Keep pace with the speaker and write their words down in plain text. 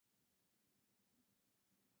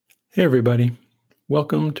Hey, everybody.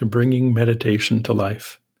 Welcome to Bringing Meditation to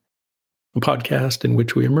Life, a podcast in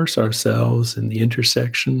which we immerse ourselves in the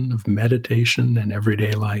intersection of meditation and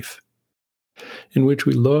everyday life, in which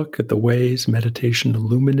we look at the ways meditation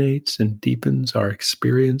illuminates and deepens our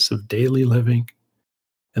experience of daily living,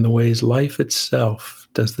 and the ways life itself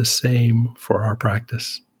does the same for our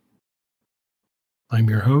practice. I'm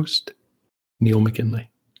your host, Neil McKinley.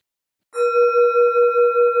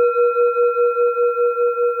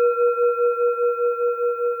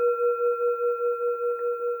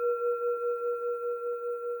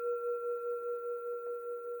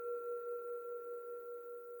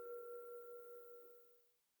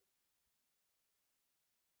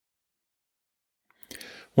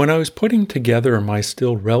 When I was putting together my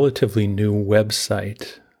still relatively new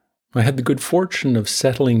website, I had the good fortune of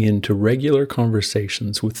settling into regular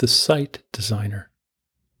conversations with the site designer.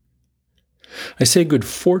 I say good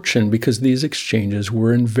fortune because these exchanges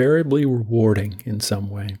were invariably rewarding in some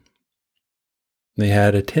way. They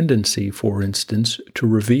had a tendency, for instance, to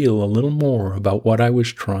reveal a little more about what I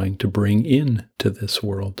was trying to bring into this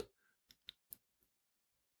world.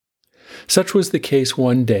 Such was the case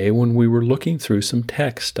one day when we were looking through some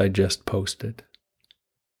text I just posted.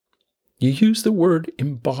 "You use the word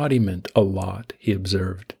embodiment a lot," he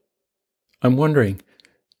observed. "I'm wondering,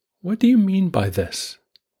 what do you mean by this?"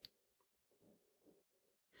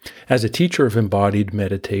 As a teacher of embodied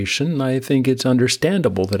meditation, I think it's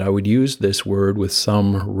understandable that I would use this word with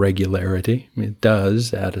some regularity. It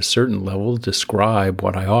does, at a certain level, describe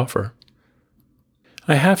what I offer.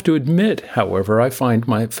 I have to admit, however, I found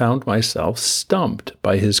myself stumped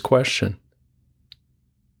by his question.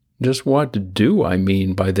 Just what do I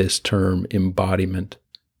mean by this term embodiment?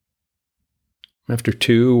 After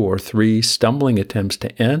 2 or 3 stumbling attempts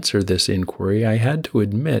to answer this inquiry, I had to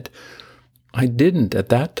admit I didn't at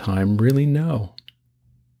that time really know.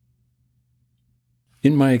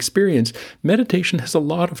 In my experience, meditation has a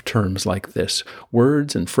lot of terms like this,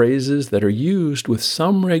 words and phrases that are used with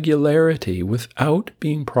some regularity without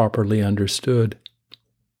being properly understood.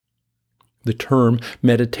 The term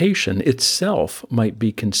meditation itself might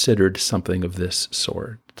be considered something of this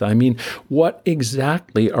sort. I mean, what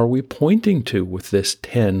exactly are we pointing to with this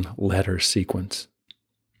 10-letter sequence?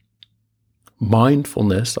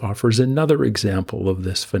 Mindfulness offers another example of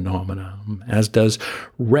this phenomenon, as does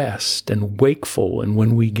rest and wakeful, and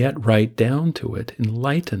when we get right down to it,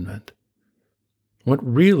 enlightenment. What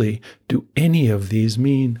really do any of these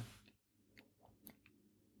mean?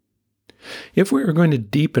 If we are going to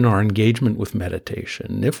deepen our engagement with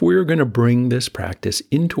meditation, if we are going to bring this practice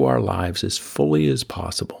into our lives as fully as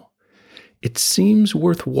possible, it seems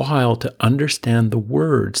worthwhile to understand the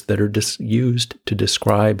words that are used to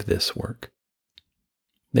describe this work.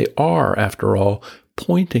 They are, after all,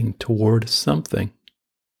 pointing toward something.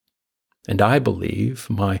 And I believe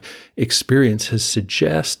my experience has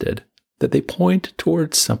suggested that they point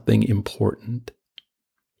towards something important.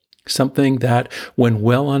 Something that, when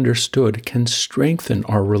well understood, can strengthen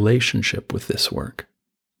our relationship with this work.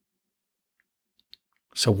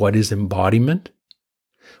 So what is embodiment?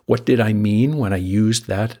 What did I mean when I used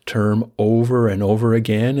that term over and over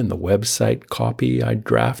again in the website copy I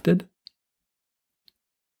drafted?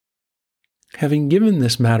 Having given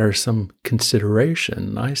this matter some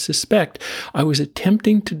consideration, I suspect I was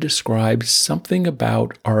attempting to describe something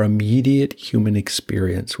about our immediate human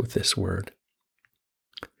experience with this word.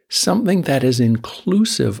 Something that is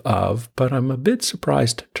inclusive of, but I'm a bit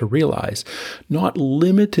surprised to realize, not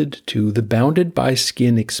limited to the bounded by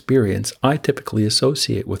skin experience I typically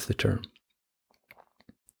associate with the term.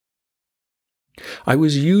 I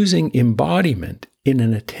was using embodiment in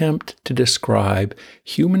an attempt to describe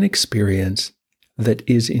human experience that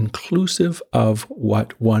is inclusive of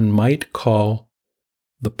what one might call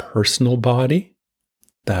the personal body,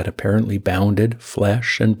 that apparently bounded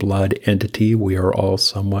flesh and blood entity we are all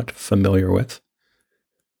somewhat familiar with,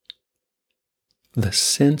 the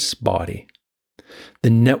sense body,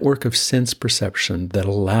 the network of sense perception that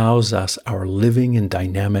allows us our living and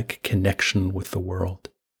dynamic connection with the world,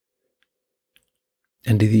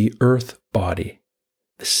 and the earth body,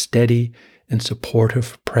 the steady and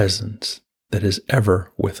supportive presence that is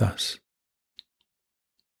ever with us.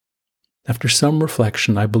 After some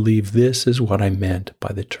reflection, I believe this is what I meant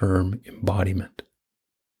by the term embodiment.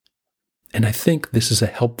 And I think this is a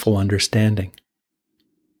helpful understanding.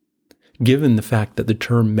 Given the fact that the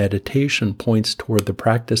term meditation points toward the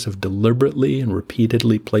practice of deliberately and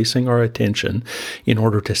repeatedly placing our attention in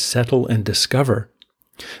order to settle and discover,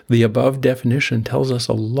 the above definition tells us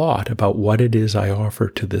a lot about what it is I offer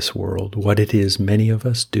to this world, what it is many of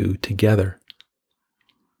us do together.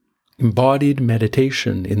 Embodied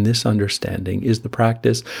meditation in this understanding is the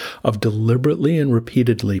practice of deliberately and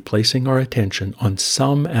repeatedly placing our attention on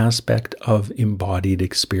some aspect of embodied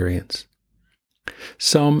experience.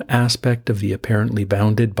 Some aspect of the apparently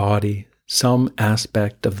bounded body, some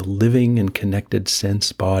aspect of the living and connected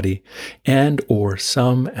sense body, and or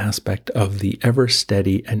some aspect of the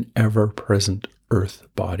ever-steady and ever-present earth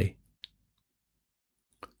body.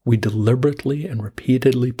 We deliberately and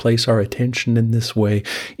repeatedly place our attention in this way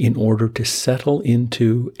in order to settle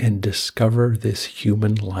into and discover this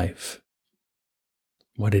human life,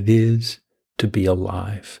 what it is to be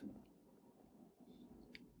alive.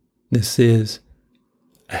 This is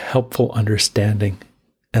a helpful understanding,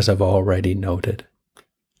 as I've already noted,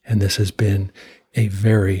 and this has been a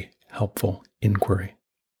very helpful inquiry.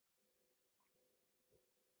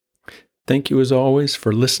 Thank you as always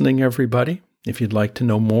for listening, everybody. If you'd like to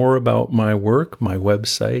know more about my work, my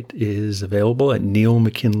website is available at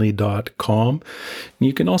neilmckinley.com.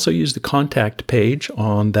 You can also use the contact page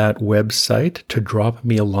on that website to drop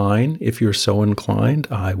me a line if you're so inclined.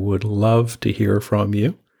 I would love to hear from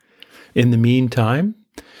you. In the meantime,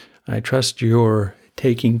 I trust you're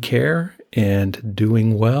taking care and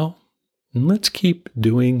doing well. And let's keep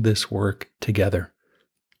doing this work together.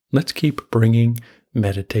 Let's keep bringing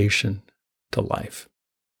meditation to life.